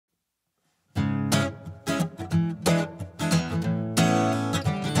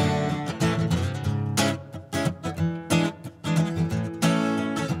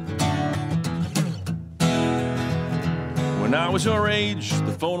When I was your age,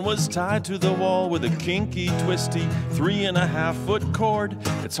 the phone was tied to the wall with a kinky, twisty 3.5-foot cord.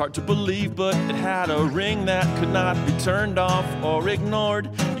 It's hard to believe, but it had a ring that could not be turned off or ignored.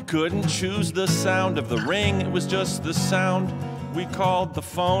 You couldn't choose the sound of the ring, it was just the sound we called the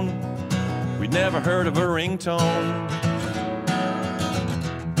phone. We'd never heard of a ringtone.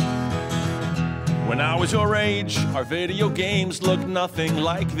 When I was your age, our video games looked nothing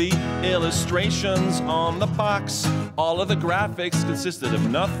like the illustrations on the box. All of the graphics consisted of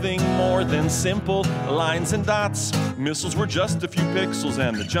nothing more than simple lines and dots. Missiles were just a few pixels,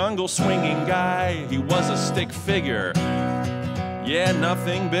 and the jungle swinging guy, he was a stick figure. Yeah,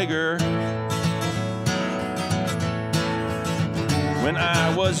 nothing bigger. When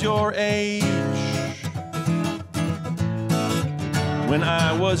I was your age, when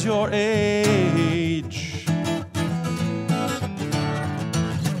I was your age,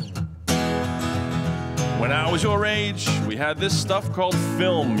 when I was your age, we had this stuff called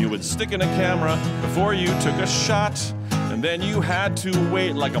film. You would stick in a camera before you took a shot, and then you had to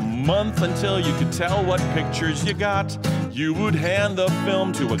wait like a month until you could tell what pictures you got. You would hand the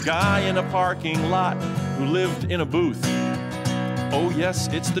film to a guy in a parking lot who lived in a booth. Oh yes,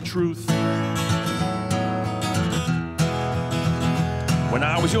 it's the truth. When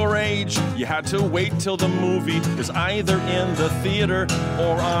I was your age, you had to wait till the movie was either in the theater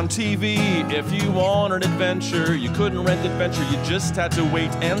or on TV. If you wanted adventure, you couldn't rent adventure, you just had to wait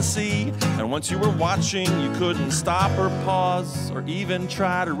and see. And once you were watching, you couldn't stop or pause or even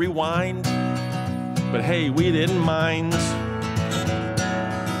try to rewind. But hey, we didn't mind.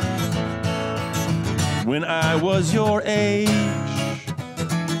 When I was your age,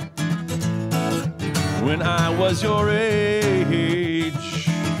 when I was your age,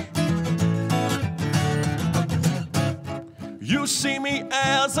 you see me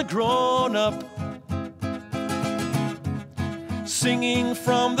as a grown-up, singing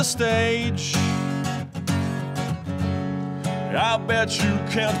from the stage. I bet you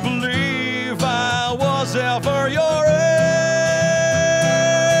can't believe I was ever your age.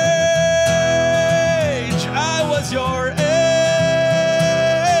 I was your age.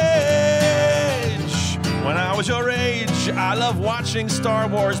 When I was your age, I love watching Star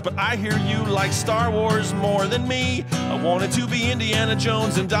Wars, but I hear you like Star Wars more than me. I wanted to be Indiana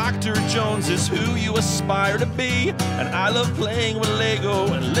Jones, and Dr. Jones is who you aspire to be. And I love playing with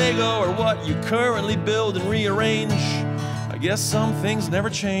Lego, and Lego are what you currently build and rearrange. I guess some things never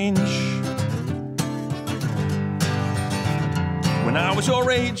change. When I was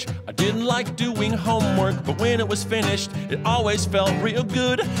your age, I didn't like doing homework, but when it was finished, it always felt real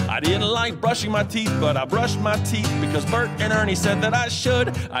good. I didn't like brushing my teeth, but I brushed my teeth because Bert and Ernie said that I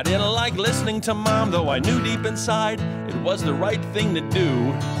should. I didn't like listening to Mom, though I knew deep inside it was the right thing to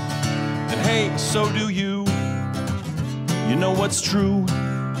do. And hey, so do you. You know what's true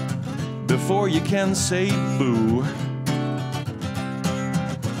before you can say boo.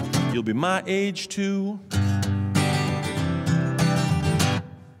 You'll be my age too.